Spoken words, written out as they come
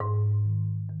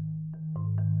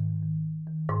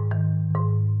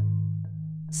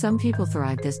Some people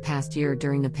thrived this past year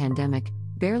during the pandemic,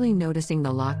 barely noticing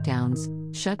the lockdowns,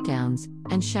 shutdowns,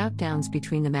 and shoutdowns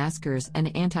between the maskers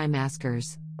and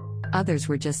anti-maskers. Others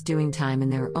were just doing time in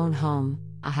their own home,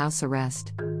 a house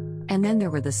arrest. And then there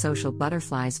were the social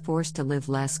butterflies forced to live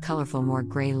less colorful, more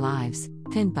gray lives,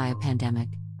 pinned by a pandemic.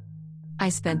 I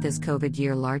spent this COVID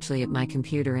year largely at my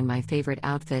computer in my favorite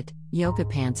outfit, yoga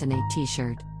pants and a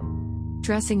t-shirt.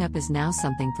 Dressing up is now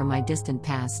something from my distant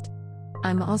past.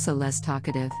 I'm also less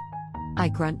talkative. I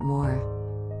grunt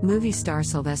more. Movie star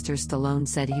Sylvester Stallone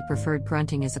said he preferred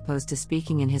grunting as opposed to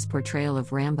speaking in his portrayal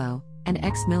of Rambo, an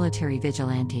ex-military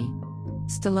vigilante.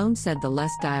 Stallone said the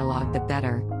less dialogue the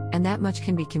better, and that much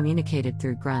can be communicated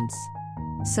through grunts.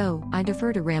 So, I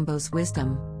defer to Rambo's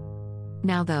wisdom.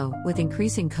 Now though, with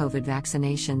increasing COVID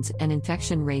vaccinations and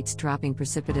infection rates dropping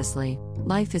precipitously,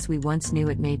 life as we once knew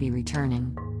it may be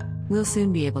returning. We'll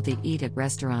soon be able to eat at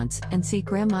restaurants and see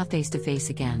Grandma face to face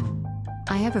again.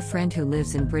 I have a friend who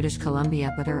lives in British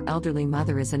Columbia, but her elderly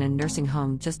mother is in a nursing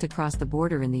home just across the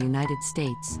border in the United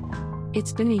States.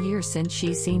 It's been a year since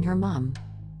she's seen her mom.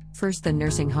 First the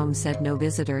nursing home said no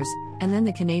visitors, and then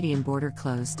the Canadian border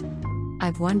closed.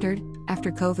 I've wondered, after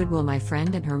COVID, will my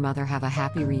friend and her mother have a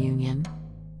happy reunion?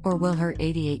 Or will her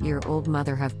 88-year-old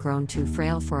mother have grown too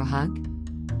frail for a hug?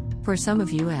 For some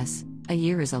of us, a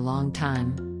year is a long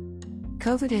time.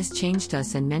 COVID has changed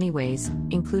us in many ways,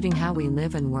 including how we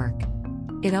live and work.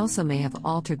 It also may have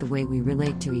altered the way we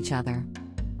relate to each other.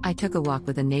 I took a walk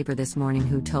with a neighbor this morning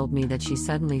who told me that she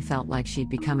suddenly felt like she'd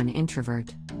become an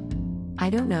introvert.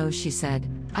 I don't know, she said,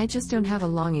 I just don't have a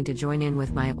longing to join in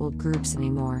with my old groups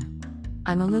anymore.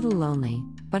 I'm a little lonely,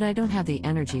 but I don't have the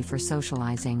energy for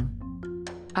socializing.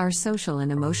 Our social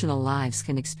and emotional lives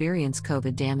can experience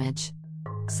COVID damage.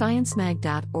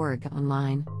 ScienceMag.org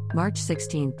online, March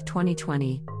 16,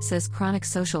 2020, says chronic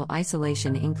social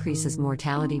isolation increases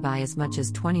mortality by as much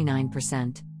as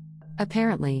 29%.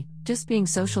 Apparently, just being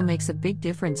social makes a big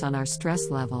difference on our stress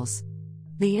levels.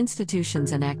 The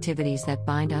institutions and activities that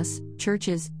bind us,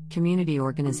 churches, community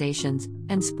organizations,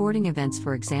 and sporting events,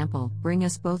 for example, bring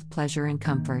us both pleasure and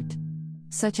comfort.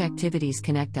 Such activities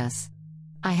connect us.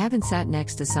 I haven't sat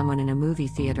next to someone in a movie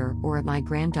theater or at my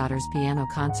granddaughter's piano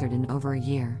concert in over a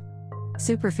year.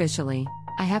 Superficially,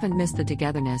 I haven't missed the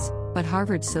togetherness, but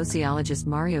Harvard sociologist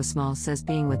Mario Small says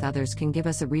being with others can give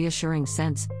us a reassuring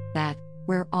sense that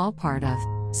we're all part of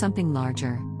something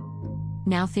larger.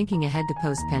 Now thinking ahead to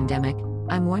post-pandemic,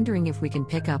 I'm wondering if we can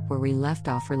pick up where we left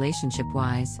off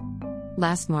relationship-wise.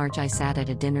 Last March I sat at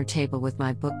a dinner table with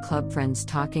my book club friends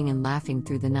talking and laughing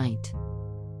through the night.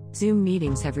 Zoom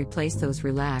meetings have replaced those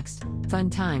relaxed, fun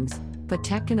times, but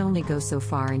tech can only go so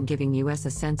far in giving us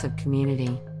a sense of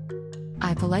community.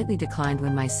 I politely declined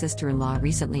when my sister-in-law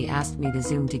recently asked me to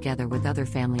Zoom together with other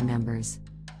family members.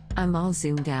 I'm all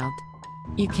zoomed out.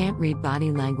 You can't read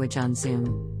body language on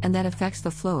Zoom, and that affects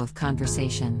the flow of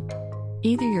conversation.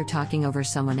 Either you're talking over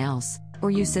someone else, or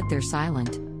you sit there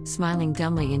silent, smiling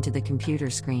dumbly into the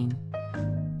computer screen.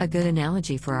 A good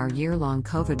analogy for our year-long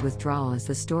COVID withdrawal is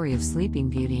the story of Sleeping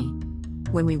Beauty.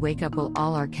 When we wake up, will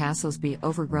all our castles be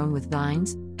overgrown with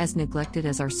vines, as neglected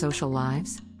as our social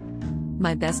lives?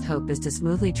 My best hope is to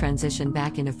smoothly transition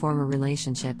back into former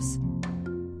relationships.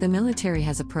 The military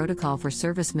has a protocol for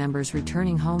service members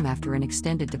returning home after an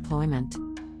extended deployment.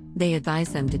 They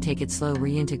advise them to take it slow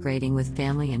reintegrating with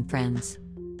family and friends.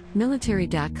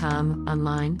 Military.com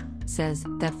online says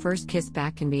that first kiss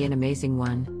back can be an amazing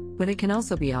one, but it can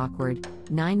also be awkward.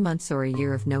 9 months or a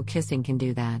year of no kissing can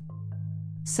do that.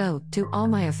 So, to all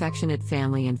my affectionate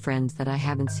family and friends that I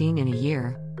haven't seen in a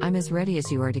year, I'm as ready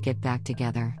as you are to get back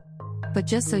together. But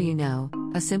just so you know,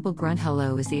 a simple grunt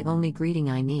hello is the only greeting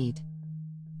I need.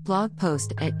 Blog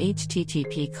post at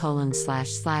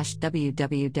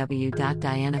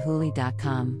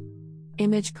http://www.dianahooley.com.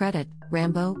 Image credit,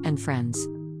 Rambo and Friends.